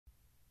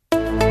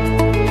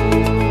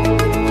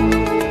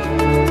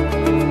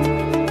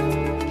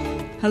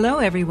Hello,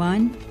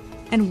 everyone,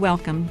 and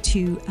welcome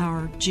to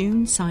our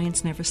June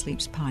Science Never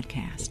Sleeps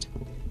podcast.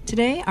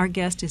 Today, our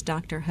guest is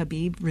Dr.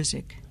 Habib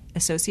Rizk,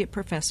 Associate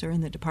Professor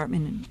in the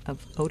Department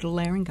of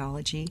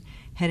Otolaryngology,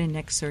 Head and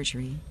Neck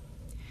Surgery.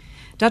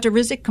 Dr.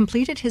 Rizk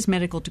completed his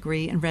medical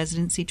degree and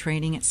residency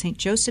training at St.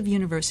 Joseph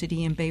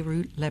University in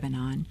Beirut,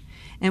 Lebanon,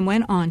 and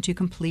went on to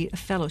complete a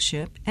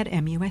fellowship at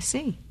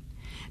MUSC.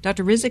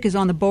 Dr. Rizk is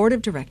on the board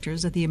of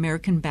directors of the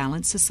American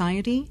Balance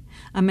Society,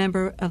 a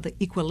member of the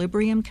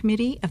Equilibrium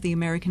Committee of the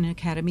American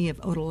Academy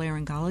of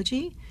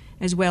Otolaryngology,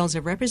 as well as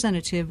a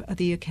representative of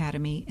the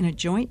Academy in a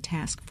joint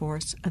task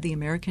force of the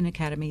American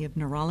Academy of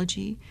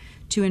Neurology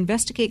to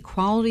investigate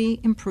quality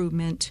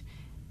improvement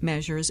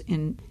measures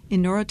in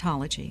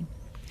neurotology.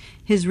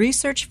 His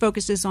research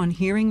focuses on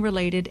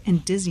hearing-related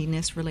and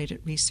dizziness-related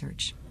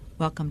research.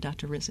 Welcome,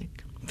 Dr. Rizk.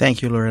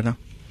 Thank you, Loretta.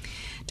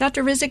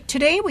 Dr. Rizk,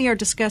 today we are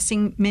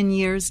discussing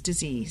Meniere's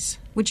disease.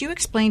 Would you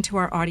explain to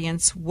our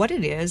audience what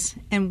it is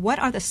and what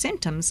are the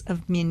symptoms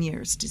of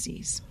Meniere's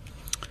disease?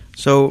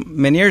 So,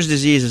 Meniere's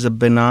disease is a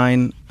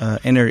benign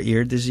inner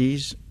ear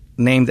disease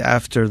named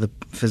after the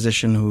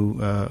physician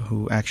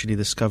who actually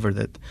discovered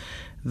it.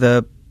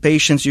 The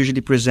patients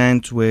usually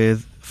present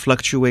with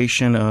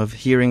fluctuation of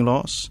hearing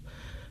loss,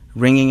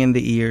 ringing in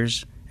the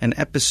ears, and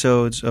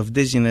episodes of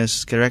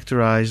dizziness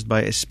characterized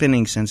by a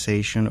spinning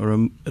sensation or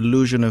an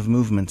illusion of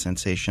movement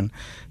sensation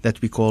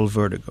that we call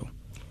vertigo.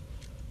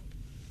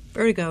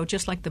 Vertigo,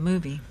 just like the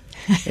movie.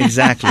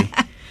 Exactly.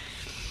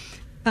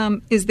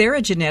 Is there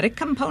a genetic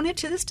component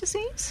to this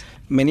disease?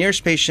 Meniere's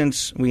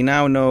patients, we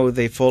now know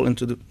they fall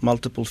into the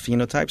multiple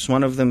phenotypes.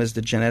 One of them is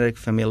the genetic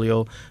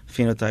familial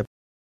phenotype.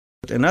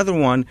 Another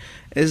one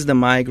is the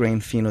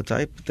migraine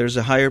phenotype. There's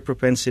a higher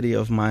propensity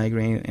of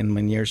migraine in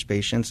Meniere's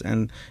patients,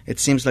 and it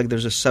seems like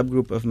there's a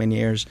subgroup of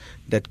Meniere's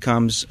that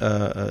comes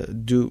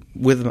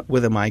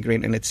with a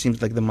migraine, and it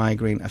seems like the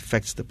migraine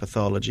affects the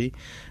pathology.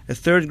 A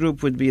third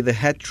group would be the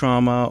head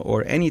trauma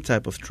or any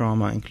type of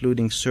trauma,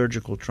 including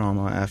surgical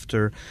trauma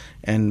after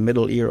an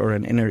middle ear or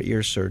an inner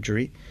ear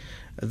surgery.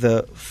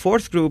 The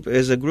fourth group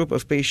is a group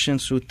of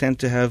patients who tend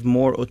to have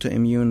more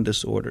autoimmune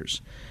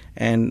disorders.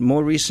 And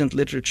more recent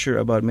literature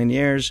about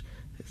Meniere's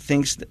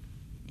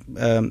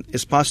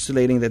is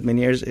postulating that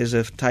Meniere's is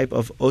a type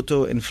of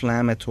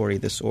autoinflammatory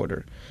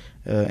disorder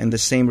in the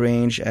same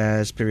range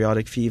as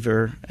periodic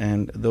fever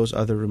and those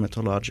other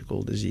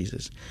rheumatological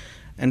diseases.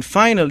 And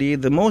finally,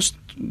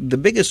 the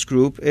biggest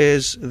group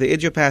is the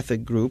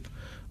idiopathic group,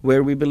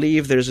 where we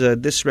believe there's a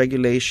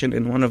dysregulation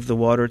in one of the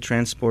water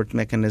transport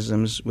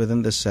mechanisms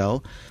within the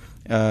cell.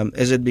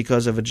 Is it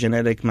because of a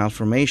genetic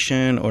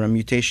malformation or a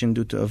mutation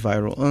due to a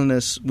viral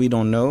illness? We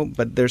don't know,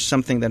 but there's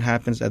something that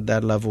happens at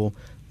that level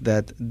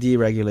that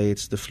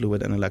deregulates the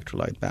fluid and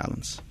electrolyte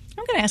balance.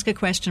 I'm going to ask a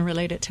question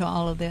related to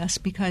all of this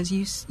because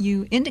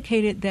you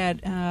indicated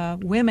that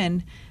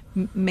women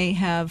may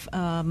have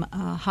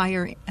a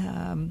higher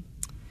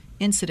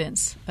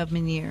incidence of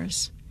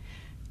Meniere's.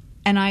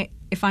 And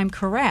if I'm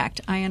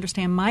correct, I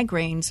understand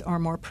migraines are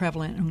more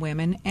prevalent in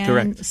women and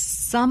Correct.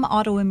 Some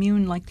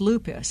autoimmune like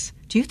lupus.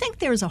 Do you think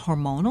there's a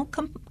hormonal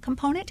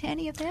component to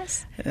any of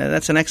this?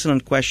 That's an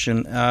excellent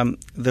question.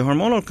 The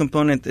hormonal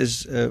component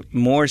is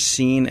more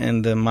seen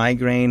in the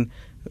migraine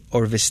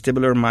or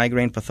vestibular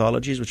migraine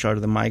pathologies, which are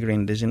the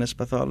migraine dizziness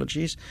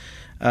pathologies.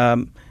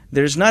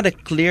 There's not a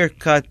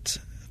clear-cut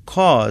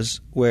cause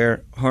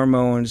where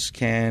hormones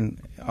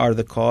are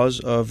the cause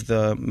of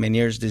the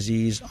Meniere's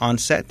disease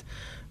onset.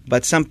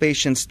 But some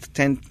patients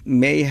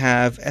may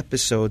have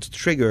episodes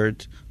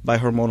triggered by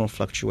hormonal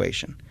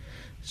fluctuation.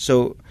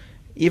 So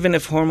even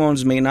if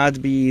hormones may not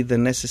be the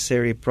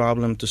necessary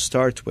problem to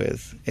start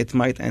with, it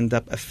might end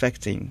up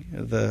affecting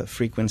the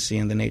frequency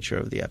and the nature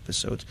of the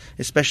episodes,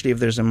 especially if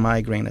there's a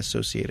migraine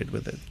associated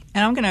with it.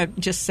 And I'm going to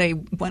just say,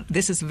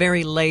 this is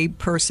very lay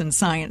person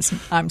science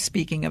I'm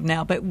speaking of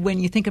now, but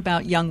when you think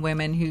about young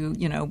women who,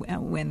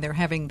 when they're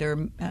having their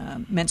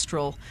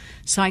menstrual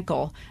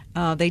cycle,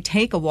 they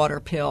take a water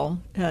pill.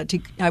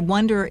 I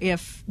wonder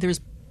if there's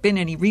been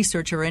any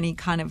research or any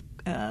kind of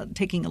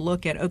taking a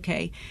look at,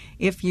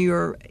 if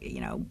you're,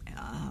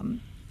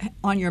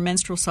 on your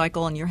menstrual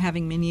cycle and you're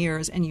having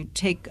Meniere's and you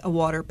take a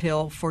water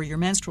pill for your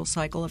menstrual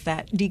cycle, if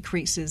that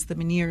decreases the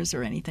Meniere's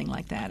or anything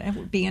like that. It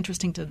would be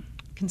interesting to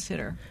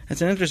consider.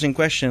 That's an interesting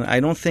question.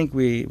 I don't think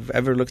we've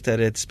ever looked at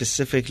it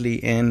specifically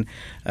in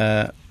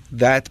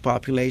that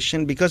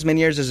population because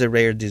Meniere's is a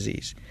rare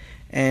disease.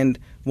 And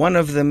one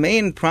of the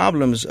main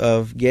problems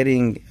of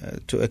getting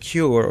to a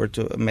cure or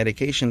to a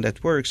medication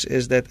that works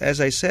is that,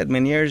 as I said,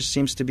 Meniere's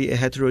seems to be a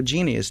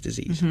heterogeneous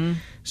disease. Mm-hmm.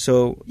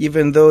 So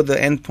even though the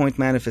endpoint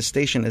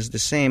manifestation is the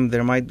same,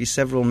 there might be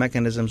several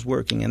mechanisms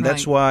working. And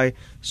that's why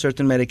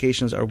certain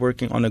medications are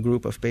working on a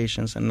group of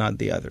patients and not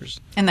the others.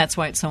 And that's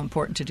why it's so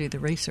important to do the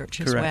research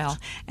as Correct. well.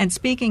 And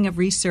speaking of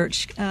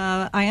research,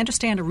 I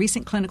understand a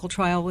recent clinical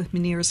trial with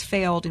Meniere's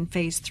failed in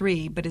Phase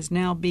 3 but is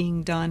now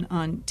being done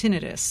on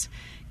tinnitus.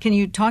 Can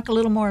you talk a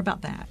little more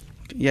about that?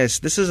 Yes,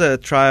 this is a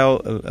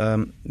trial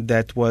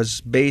that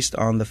was based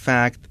on the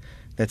fact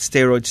that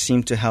steroids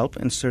seem to help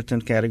in certain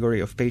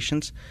category of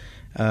patients.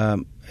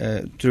 to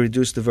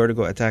reduce the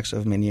vertigo attacks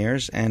of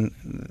Meniere's. And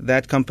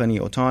that company,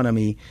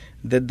 Autonomy,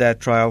 did that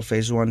trial,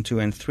 phase 1, 2,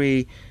 and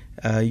 3,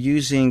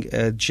 using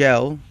a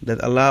gel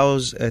that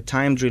allows a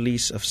timed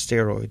release of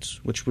steroids,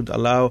 which would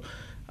allow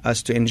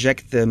us to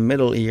inject the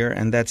middle ear,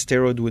 and that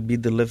steroid would be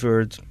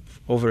delivered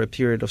over a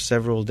period of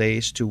several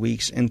days to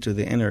weeks into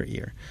the inner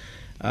ear.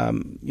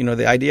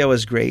 The idea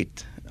was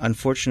great.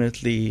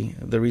 Unfortunately,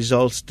 the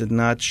results did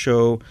not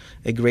show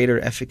a greater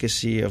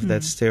efficacy of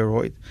that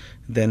steroid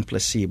than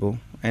placebo.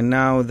 And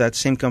now that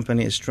same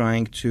company is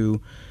trying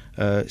to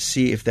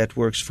see if that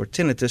works for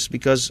tinnitus,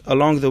 because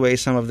along the way,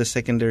 some of the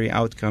secondary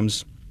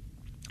outcomes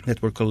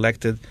that were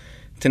collected,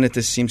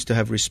 tinnitus seems to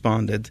have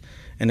responded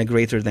in a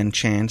greater than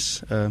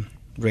chance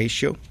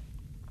ratio.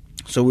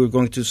 So we're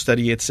going to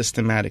study it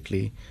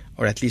systematically,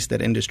 or at least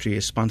that industry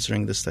is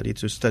sponsoring the study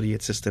to study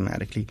it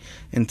systematically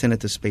in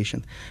tinnitus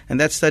patients. And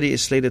that study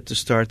is slated to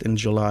start in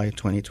July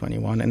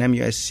 2021, and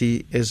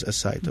MUSC is a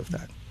site of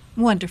that.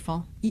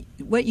 Wonderful.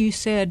 What you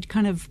said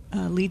kind of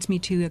leads me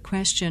to a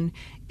question.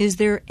 Is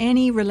there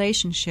any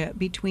relationship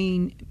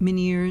between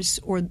Meniere's,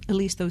 or at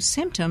least those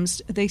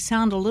symptoms? They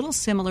sound a little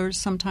similar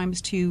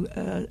sometimes to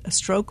a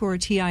stroke or a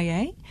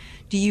TIA.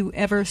 Do you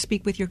ever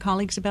speak with your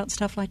colleagues about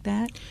stuff like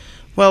that?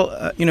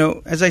 Well,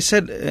 as I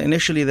said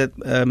initially, that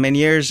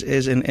Meniere's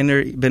is an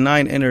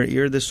benign inner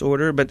ear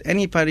disorder, but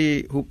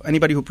anybody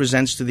who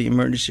presents to the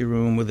emergency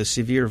room with a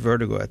severe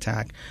vertigo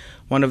attack,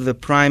 one of the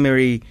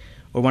primary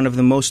or one of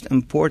the most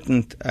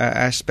important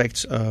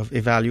aspects of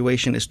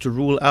evaluation is to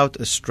rule out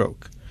a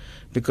stroke,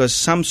 because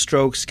some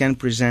strokes can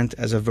present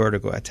as a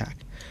vertigo attack.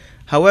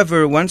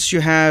 However, once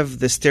you have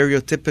the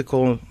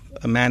stereotypical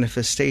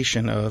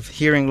manifestation of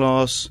hearing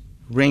loss,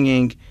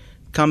 ringing,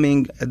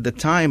 coming at the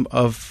time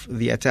of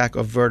the attack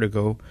of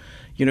vertigo,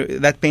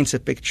 that paints a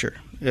picture.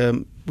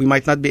 We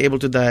might not be able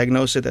to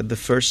diagnose it at the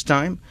first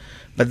time,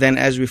 but then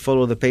as we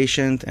follow the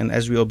patient and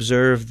as we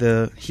observe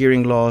the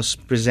hearing loss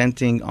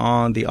presenting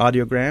on the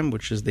audiogram,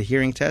 which is the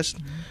hearing test,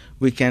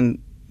 we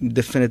can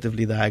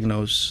definitively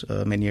diagnose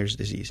Meniere's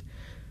disease.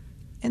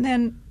 And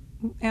then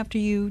after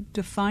you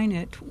define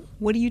it,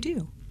 what do you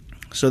do?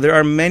 So there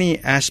are many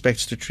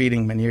aspects to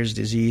treating Meniere's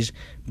disease,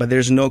 but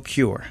there's no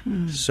cure.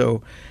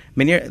 So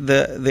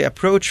the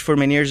approach for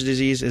Meniere's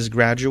disease is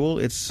gradual.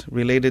 It's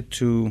related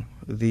to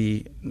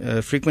the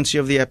frequency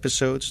of the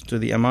episodes, to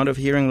the amount of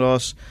hearing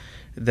loss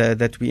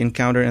that we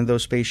encounter in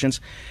those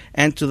patients,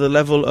 and to the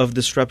level of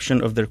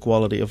disruption of their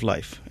quality of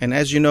life. And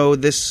as you know,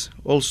 this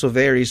also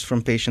varies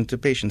from patient to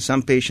patient.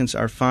 Some patients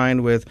are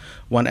fine with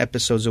 1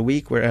 episode a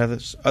week,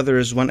 whereas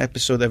others 1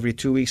 episode every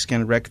 2 weeks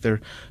can wreck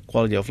their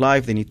quality of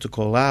life. They need to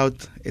call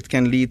out. It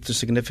can lead to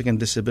significant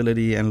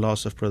disability and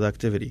loss of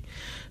productivity.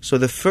 So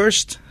the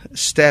first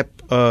step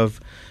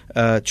of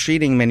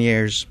treating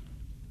Meniere's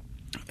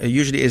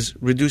usually is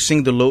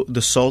reducing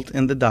the salt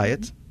in the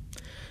diet.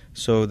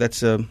 So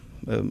that's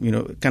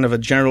kind of a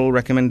general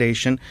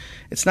recommendation.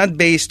 It's not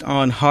based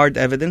on hard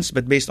evidence,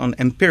 but based on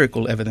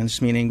empirical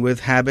evidence, meaning with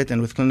habit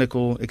and with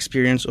clinical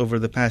experience over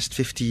the past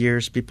 50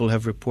 years, people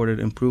have reported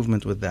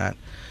improvement with that.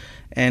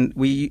 And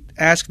we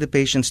ask the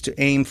patients to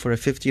aim for a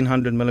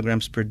 1,500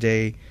 milligrams per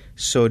day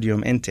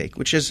sodium intake,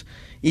 which is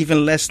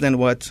even less than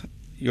what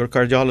your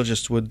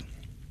cardiologist would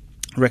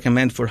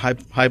recommend for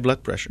high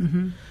blood pressure.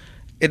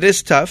 It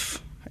is tough,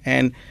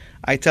 and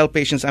I tell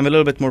patients, I'm a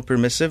little bit more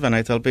permissive, and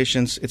I tell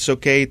patients it's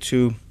okay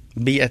to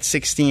be at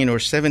 16 or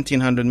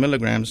 1,700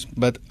 milligrams,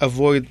 but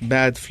avoid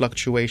bad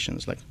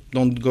fluctuations. Like,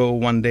 don't go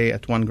one day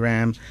at 1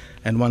 gram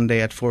and one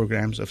day at 4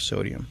 grams of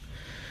sodium.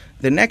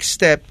 The next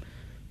step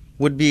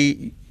would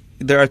be,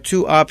 there are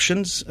 2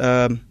 options,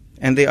 and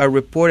they are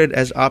reported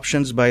as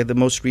options by the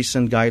most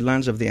recent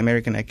guidelines of the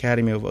American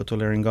Academy of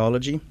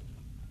Otolaryngology.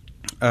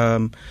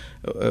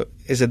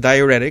 Is a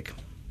diuretic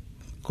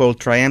called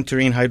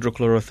triamterene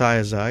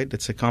hydrochlorothiazide.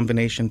 It's a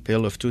combination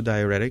pill of 2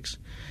 diuretics.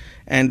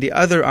 And the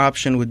other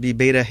option would be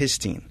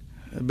beta-histine.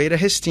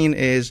 Beta-histine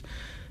is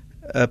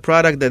a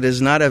product that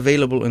is not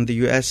available in the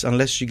U.S.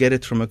 unless you get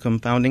it from a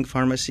compounding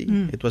pharmacy.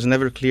 It was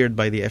never cleared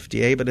by the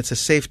FDA, but it's a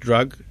safe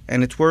drug,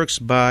 and it works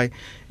by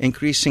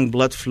increasing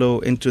blood flow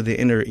into the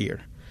inner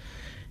ear.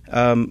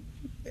 Those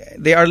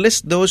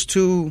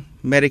 2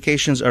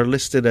 medications are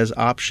listed as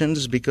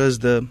options because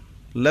the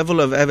level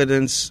of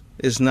evidence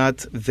is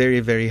not very,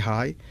 very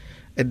high.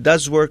 It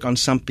does work on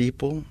some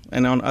people,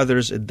 and on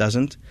others it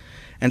doesn't.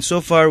 And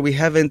so far, we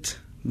haven't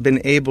been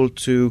able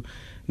to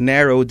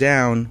narrow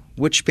down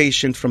which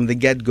patient from the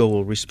get-go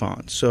will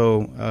respond.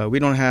 So we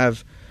don't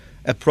have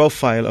a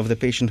profile of the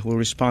patient who will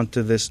respond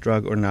to this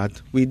drug or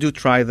not. We do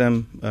try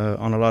them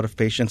on a lot of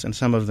patients, and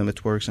some of them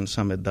it works and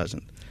some it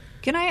doesn't.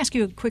 Can I ask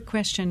you a quick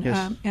question?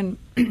 Yes. And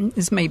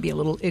this may be a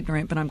little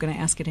ignorant, but I'm going to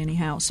ask it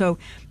anyhow. So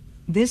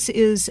this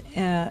is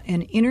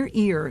an inner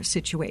ear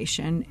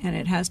situation, and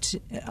it has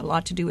a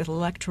lot to do with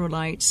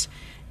electrolytes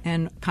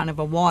and kind of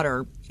a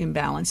water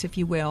imbalance, if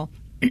you will.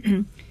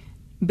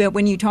 But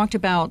when you talked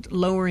about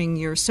lowering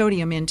your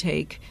sodium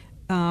intake,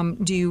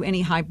 do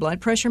any high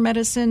blood pressure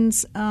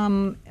medicines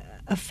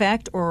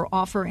affect or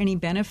offer any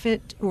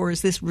benefit, or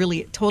is this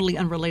really totally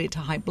unrelated to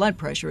high blood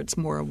pressure? It's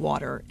more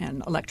water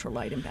and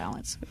electrolyte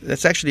imbalance.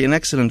 That's actually an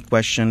excellent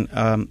question.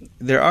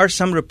 There are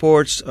some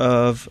reports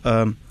of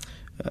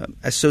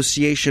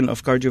association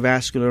of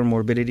cardiovascular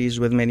morbidities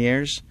with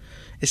Meniere's,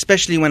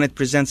 especially when it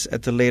presents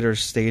at a later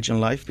stage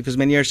in life, because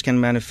Meniere's can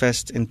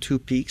manifest in two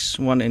peaks,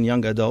 one in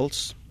young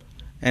adults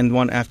and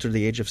one after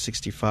the age of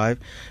 65.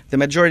 The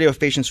majority of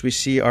patients we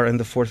see are in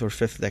the fourth or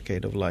fifth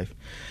decade of life.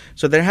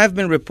 So there have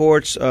been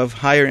reports of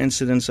higher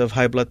incidence of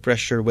high blood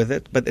pressure with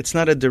it, but it's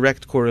not a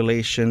direct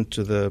correlation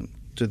to the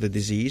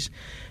disease.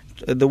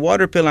 The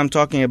water pill I'm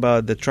talking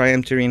about, the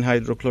triamterene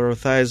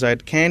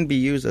hydrochlorothiazide, can be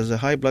used as a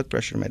high blood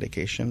pressure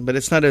medication, but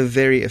it's not a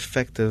very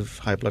effective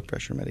high blood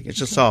pressure medication.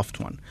 It's a soft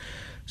one.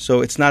 So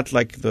it's not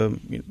like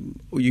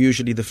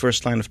usually the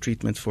first line of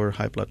treatment for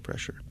high blood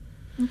pressure.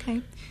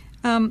 Okay.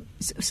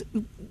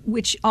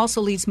 Which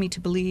also leads me to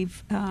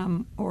believe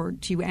or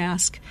to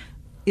ask,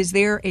 is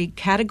there a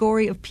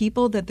category of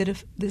people that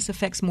this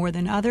affects more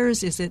than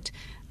others? Is it,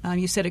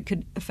 you said it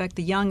could affect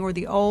the young or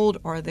the old?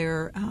 Are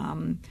there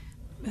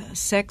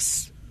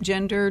sex,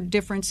 gender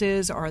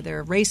differences? Are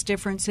there race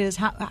differences?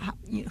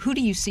 Who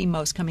do you see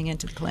most coming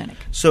into the clinic?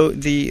 So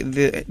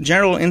the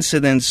general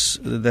incidence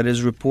that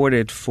is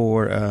reported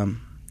for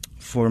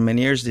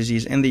Meniere's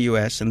disease in the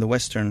U.S. and the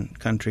Western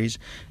countries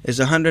is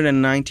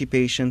 190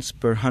 patients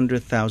per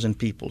 100,000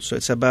 people. So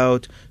it's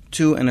about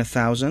 2 in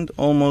 1,000,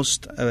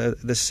 almost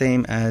the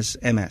same as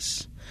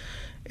MS.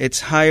 It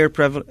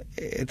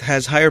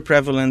has higher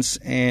prevalence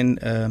in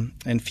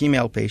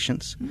female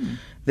patients.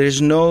 There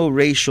is no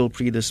racial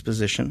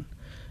predisposition,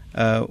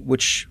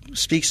 which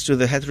speaks to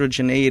the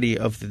heterogeneity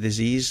of the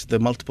disease, the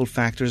multiple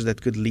factors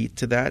that could lead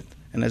to that.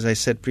 And as I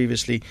said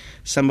previously,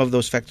 some of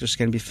those factors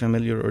can be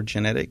familial or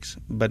genetics,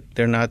 but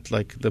they're not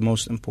like the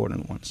most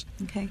important ones.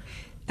 Okay.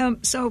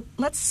 So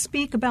let's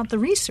speak about the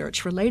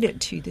research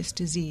related to this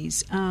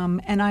disease.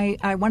 And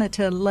I wanted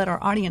to let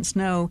our audience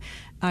know,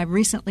 I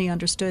recently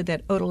understood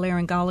that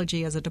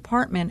otolaryngology as a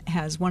department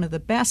has one of the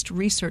best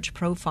research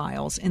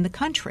profiles in the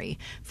country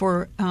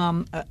for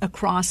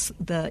across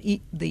the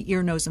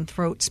ear, nose, and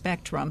throat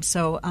spectrum.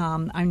 So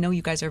I know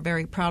you guys are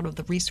very proud of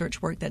the research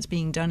work that's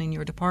being done in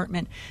your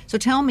department. So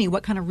tell me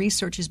what kind of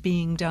research is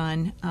being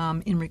done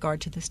in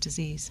regard to this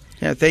disease.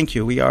 Yeah, thank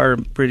you. We are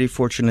pretty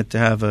fortunate to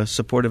have a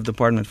supportive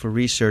department for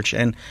research.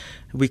 And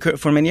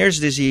for Meniere's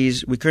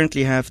disease, we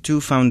currently have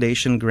 2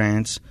 foundation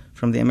grants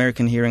from the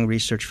American Hearing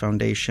Research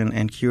Foundation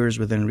and Cures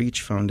Within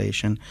Reach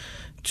Foundation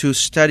to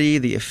study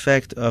the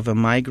effect of a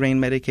migraine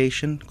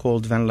medication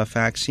called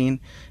venlafaxine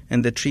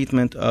in the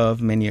treatment of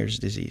Meniere's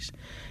disease.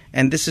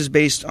 And this is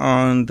based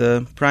on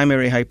the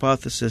primary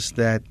hypothesis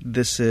that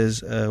this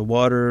is a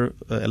water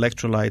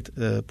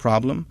electrolyte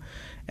problem.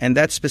 And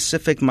that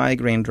specific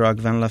migraine drug,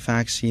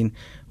 venlafaxine,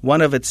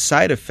 one of its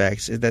side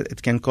effects is that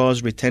it can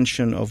cause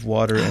retention of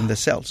water in the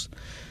cells.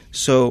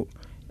 So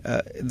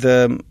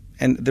the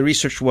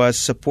research was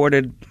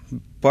supported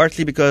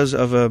partly because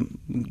of a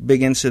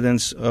big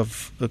incidence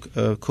of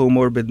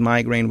comorbid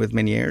migraine with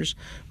Meniere's,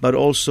 but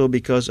also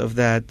because of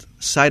that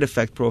side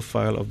effect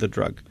profile of the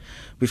drug.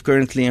 We've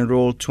currently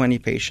enrolled 20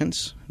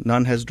 patients.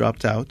 None has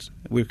dropped out.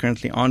 We're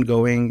currently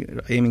ongoing,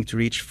 aiming to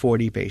reach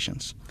 40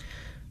 patients.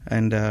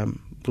 And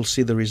we'll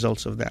see the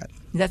results of that.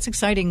 That's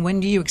exciting. When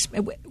do you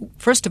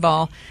first of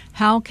all,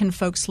 how can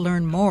folks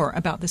learn more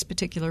about this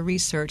particular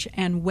research,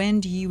 and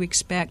when do you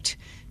expect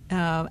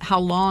how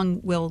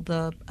long will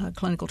the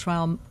clinical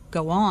trial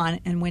go on,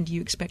 and when do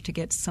you expect to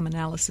get some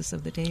analysis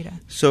of the data?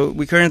 So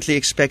we're currently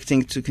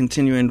expecting to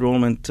continue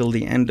enrollment till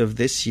the end of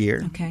this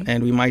year, okay.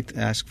 And we might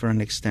ask for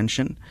an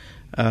extension.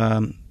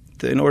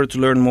 In order to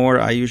learn more,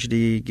 I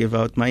usually give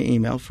out my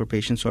email for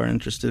patients who are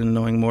interested in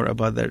knowing more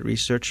about that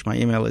research. My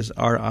email is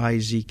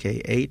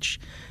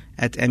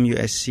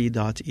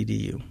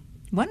rizkh@musc.edu.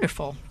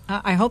 Wonderful.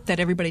 I hope that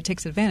everybody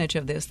takes advantage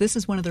of this. This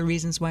is one of the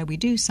reasons why we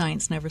do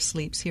Science Never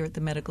Sleeps here at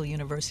the Medical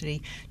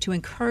University, to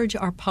encourage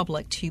our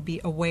public to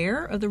be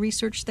aware of the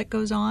research that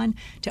goes on,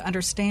 to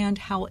understand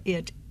how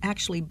it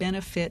actually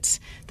benefits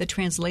the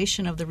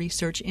translation of the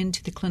research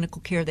into the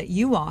clinical care that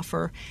you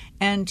offer,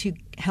 and to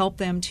help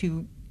them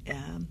to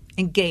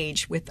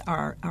engage with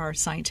our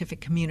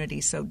scientific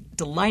community. So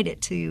delighted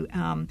to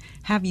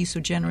have you so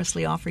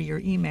generously offer your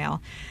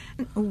email.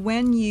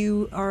 When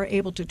you are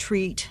able to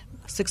treat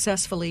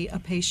successfully a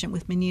patient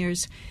with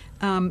Meniere's,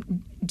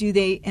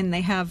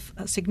 they have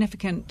a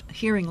significant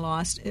hearing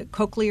loss,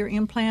 cochlear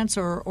implants,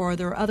 or are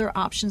there other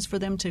options for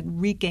them to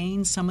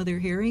regain some of their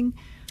hearing?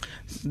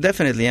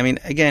 Definitely. I mean,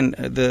 again,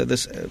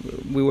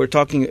 we were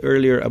talking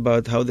earlier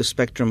about how the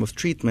spectrum of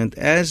treatment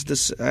as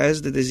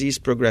the disease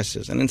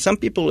progresses, and in some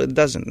people it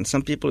doesn't. In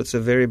some people it's a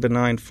very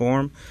benign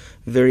form,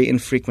 very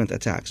infrequent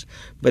attacks.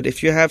 But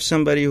if you have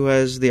somebody who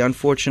has the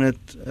unfortunate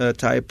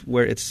type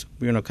where it's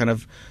kind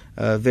of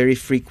very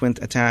frequent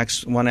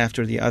attacks, one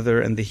after the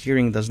other, and the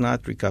hearing does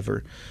not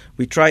recover.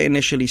 We try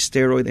initially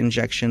steroid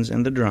injections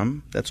in the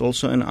drum. That's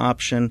also an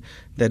option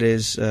that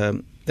is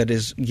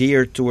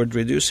geared toward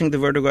reducing the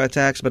vertigo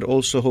attacks, but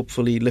also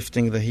hopefully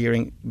lifting the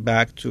hearing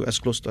back to as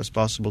close as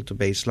possible to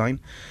baseline.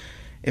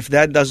 If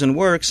that doesn't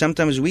work,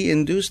 sometimes we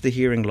induce the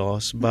hearing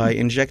loss by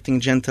injecting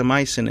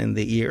gentamicin in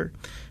the ear,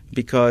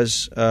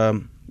 because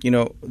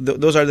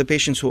those are the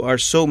patients who are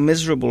so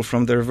miserable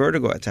from their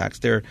vertigo attacks.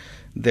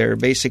 They're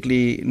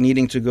basically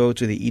needing to go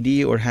to the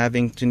ED or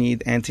having to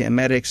need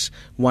antiemetics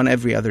one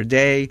every other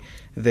day.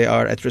 They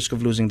are at risk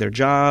of losing their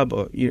job,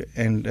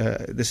 and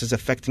this is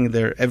affecting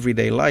their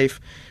everyday life.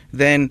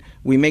 Then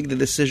we make the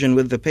decision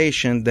with the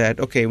patient that,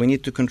 okay, we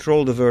need to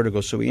control the vertigo.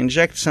 So we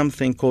inject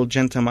something called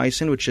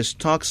gentamicin, which is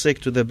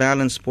toxic to the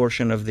balance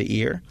portion of the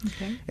ear.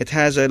 Okay. It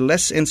has a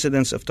less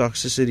incidence of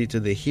toxicity to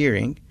the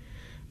hearing,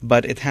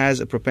 but it has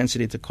a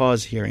propensity to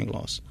cause hearing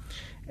loss.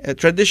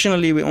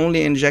 Traditionally, we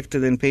only inject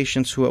it in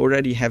patients who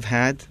already have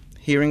had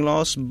hearing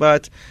loss,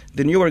 but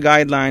the newer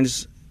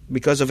guidelines,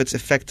 because of its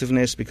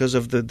effectiveness, because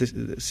of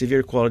the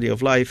severe quality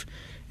of life,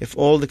 if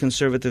all the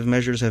conservative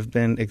measures have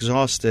been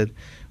exhausted,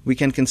 we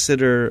can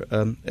consider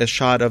a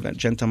shot of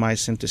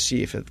gentamicin to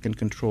see if it can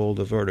control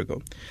the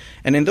vertigo.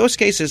 And in those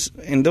cases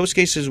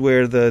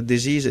where the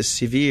disease is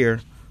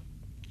severe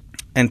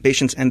and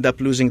patients end up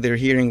losing their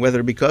hearing,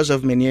 whether because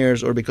of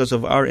Meniere's or because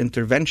of our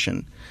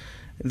intervention,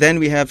 then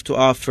we have to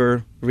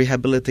offer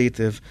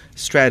rehabilitative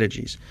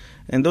strategies.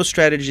 And those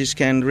strategies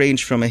can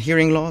range from a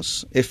hearing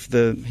loss,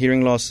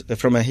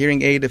 from a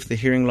hearing aid if the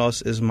hearing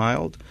loss is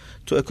mild,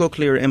 to a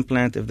cochlear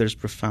implant if there's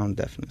profound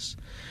deafness.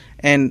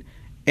 And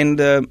in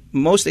the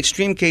most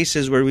extreme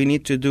cases where we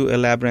need to do a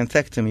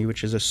labyrinthectomy,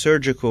 which is a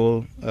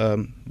surgical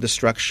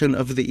destruction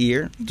of the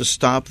ear to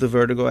stop the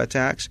vertigo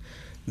attacks,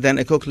 then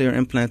a cochlear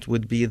implant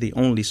would be the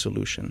only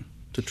solution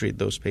to treat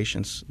those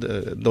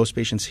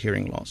patients'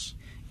 hearing loss.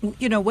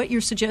 You know, what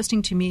you're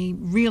suggesting to me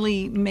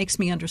really makes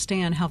me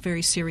understand how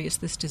very serious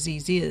this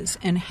disease is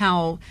and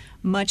how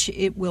much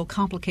it will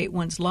complicate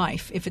one's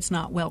life if it's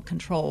not well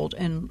controlled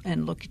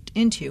and looked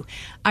into.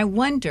 I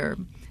wonder,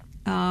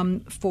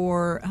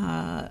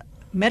 for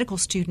medical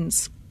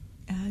students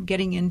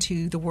getting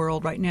into the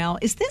world right now,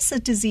 is this a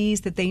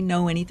disease that they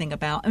know anything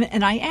about?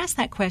 And I ask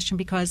that question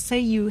because, say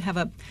you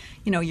have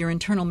your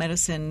internal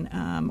medicine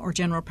or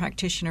general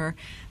practitioner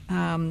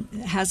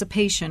has a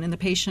patient, and the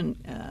patient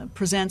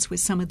presents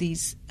with some of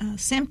these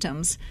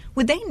symptoms.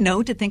 Would they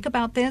know to think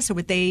about this, or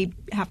would they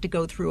have to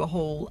go through a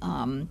whole,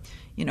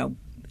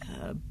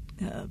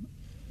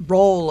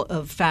 roll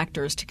of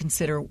factors to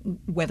consider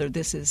whether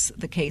this is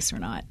the case or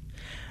not?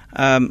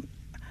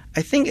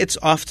 I think it's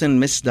often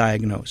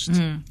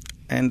misdiagnosed.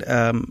 And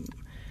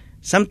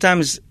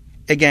sometimes,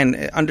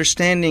 again,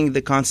 understanding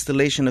the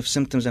constellation of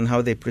symptoms and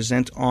how they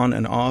present on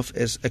and off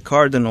is a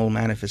cardinal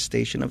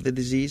manifestation of the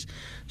disease.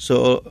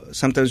 So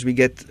sometimes we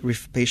get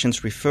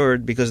patients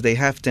referred because they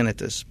have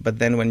tinnitus, but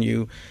then when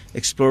you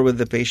explore with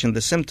the patient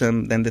the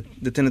symptom, then the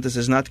tinnitus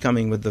is not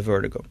coming with the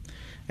vertigo,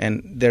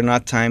 and they're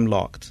not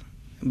time-locked.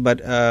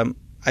 But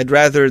I'd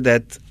rather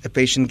that a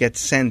patient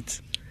gets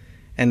sent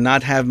and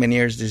not have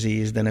Meniere's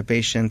disease than a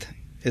patient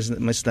is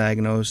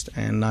misdiagnosed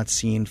and not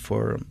seen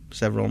for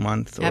several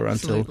months or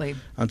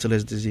until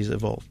his disease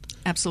evolved.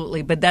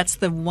 Absolutely. But that's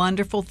the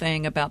wonderful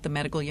thing about the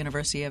Medical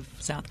University of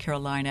South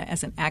Carolina.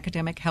 As an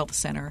academic health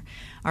center,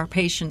 our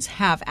patients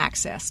have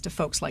access to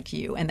folks like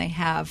you, and they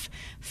have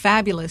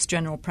fabulous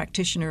general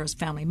practitioners,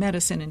 family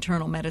medicine,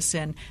 internal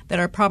medicine, that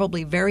are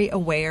probably very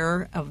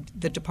aware of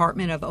the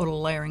Department of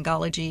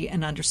Otolaryngology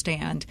and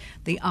understand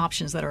the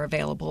options that are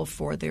available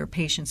for their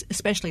patients,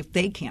 especially if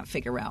they can't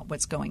figure out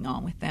what's going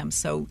on with them.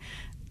 So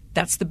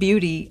that's the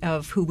beauty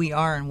of who we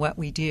are and what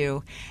we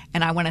do.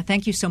 And I want to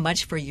thank you so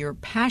much for your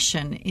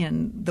passion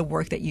in the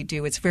work that you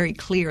do. It's very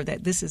clear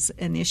that this is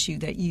an issue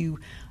that you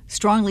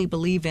strongly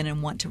believe in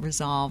and want to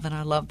resolve, and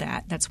I love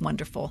that. That's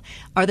wonderful.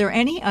 Are there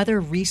any other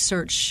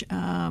research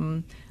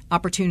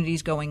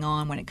opportunities going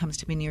on when it comes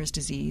to Meniere's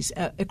disease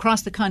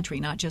across the country,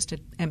 not just at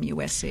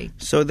MUSC?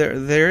 So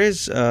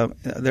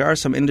there are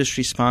some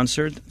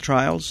industry-sponsored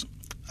trials.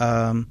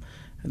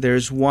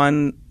 There's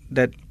one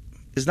that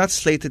is not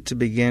slated to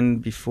begin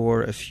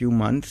before a few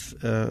months,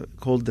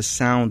 called the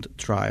SOUND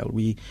trial.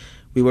 We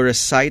were a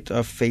site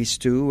of Phase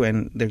 2,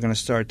 and they're going to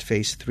start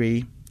Phase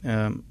 3,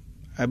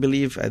 I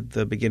believe, at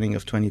the beginning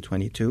of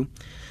 2022.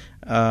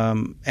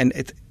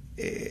 And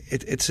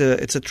it's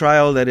a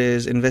trial that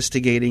is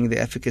investigating the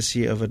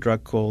efficacy of a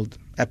drug called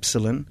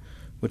Epsilon,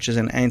 which is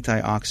an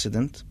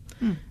antioxidant.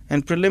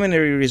 And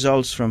preliminary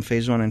results from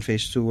Phase 1 and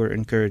Phase 2 were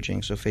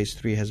encouraging, so Phase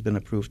 3 has been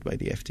approved by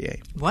the FDA.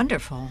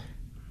 Wonderful.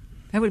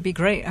 That would be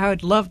great. I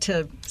would love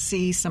to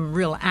see some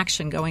real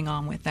action going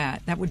on with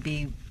that. That would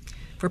be,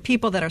 for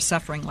people that are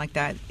suffering like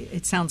that,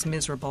 it sounds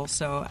miserable.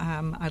 So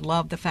I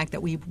love the fact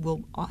that we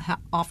will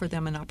offer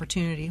them an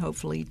opportunity,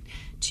 hopefully,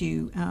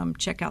 to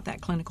check out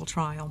that clinical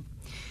trial.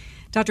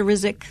 Dr.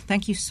 Rizk,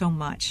 thank you so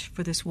much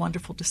for this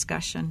wonderful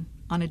discussion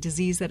on a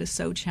disease that is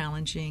so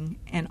challenging,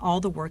 and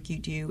all the work you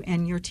do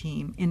and your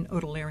team in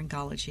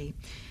otolaryngology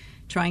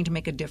trying to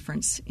make a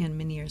difference in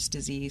Meniere's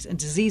disease, a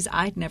disease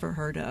I'd never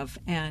heard of.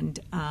 And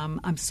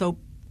I'm so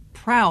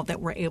proud that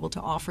we're able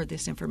to offer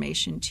this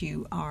information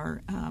to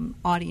our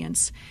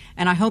audience.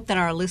 And I hope that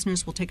our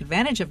listeners will take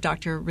advantage of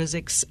Dr.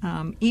 Rizk's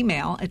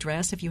email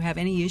address. If you have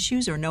any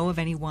issues or know of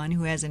anyone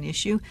who has an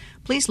issue,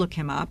 please look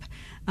him up.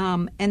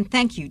 And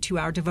thank you to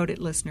our devoted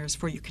listeners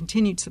for your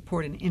continued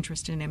support and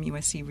interest in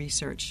MUSC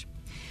research.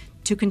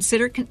 To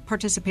consider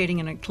participating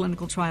in a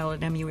clinical trial at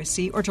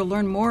MUSC or to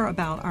learn more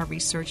about our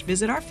research,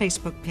 visit our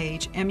Facebook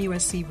page,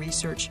 MUSC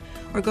Research,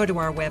 or go to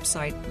our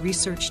website,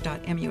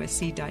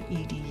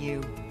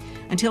 research.musc.edu.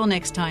 Until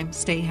next time,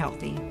 stay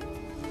healthy.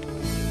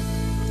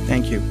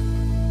 Thank you.